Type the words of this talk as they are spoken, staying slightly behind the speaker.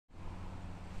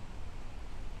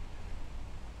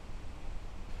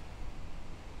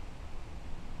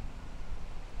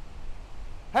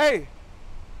Hey,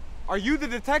 are you the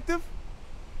detective?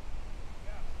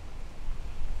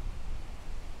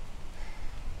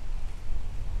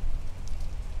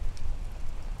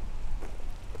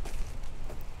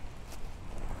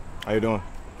 How you doing?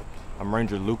 I'm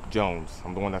Ranger Luke Jones.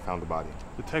 I'm the one that found the body.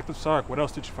 Detective Sark, what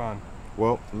else did you find?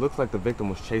 Well, it looks like the victim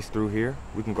was chased through here.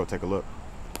 We can go take a look.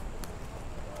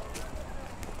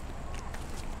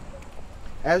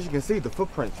 As you can see, the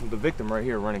footprints from the victim right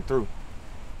here running through.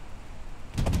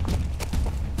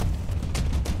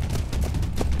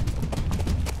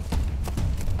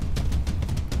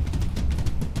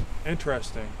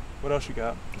 Interesting. What else you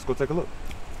got? Let's go take a look.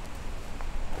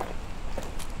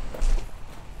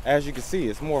 As you can see,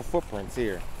 it's more footprints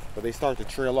here, but they start to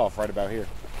trail off right about here.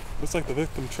 Looks like the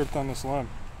victim tripped on this limb.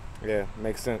 Yeah,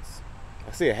 makes sense.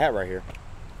 I see a hat right here.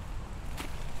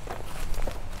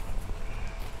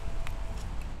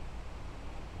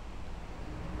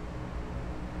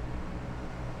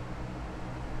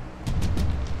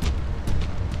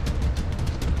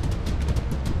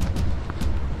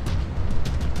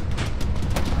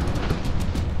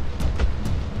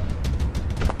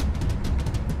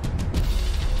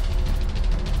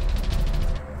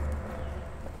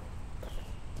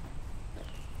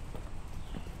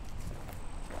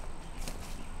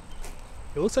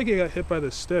 It looks like he got hit by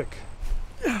this stick.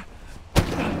 But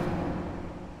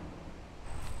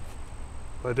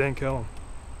it didn't kill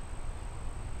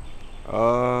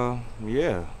him.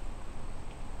 Yeah.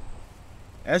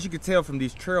 As you can tell from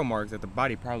these trail marks that the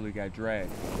body probably got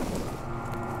dragged.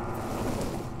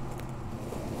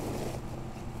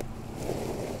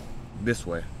 This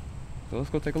way. So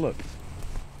let's go take a look.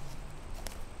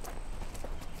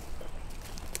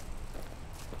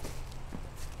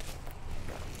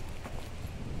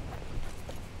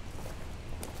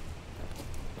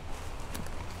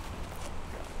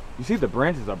 You see the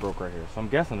branches I broke right here, so I'm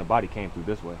guessing the body came through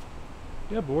this way.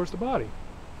 Yeah, but where's the body?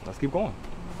 Let's keep going.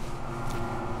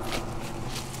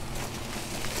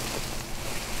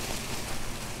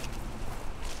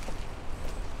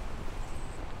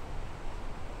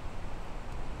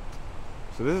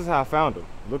 So this is how I found him.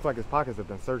 It looks like his pockets have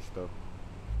been searched though.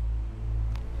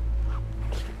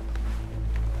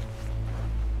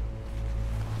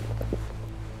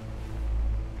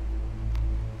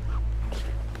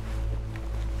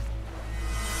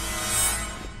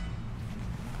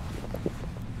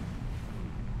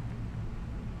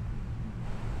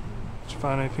 Did you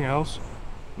find anything else?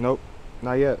 Nope,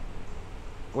 not yet.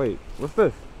 Wait, what's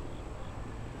this?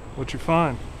 What'd you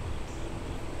find?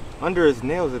 Under his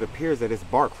nails, it appears that it's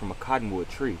bark from a cottonwood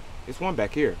tree. It's one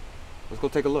back here. Let's go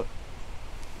take a look.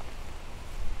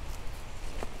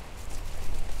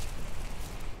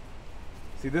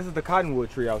 See, this is the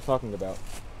cottonwood tree I was talking about.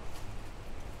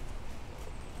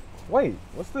 Wait,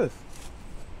 what's this?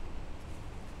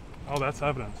 Oh, that's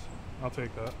evidence. I'll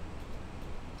take that.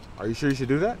 Are you sure you should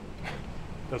do that?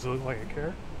 Does it look like a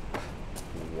carrot?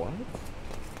 What?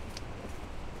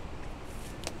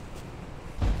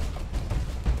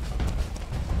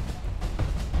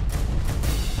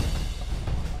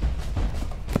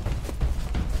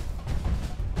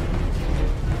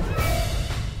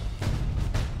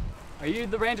 Are you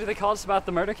the ranger that called us about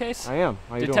the murder case? I am.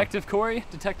 How you Detective Corey,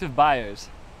 Detective Byers.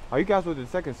 doing? Are you guys with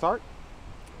Detective Sark?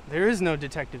 There is no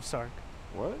Detective Sark.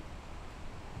 What?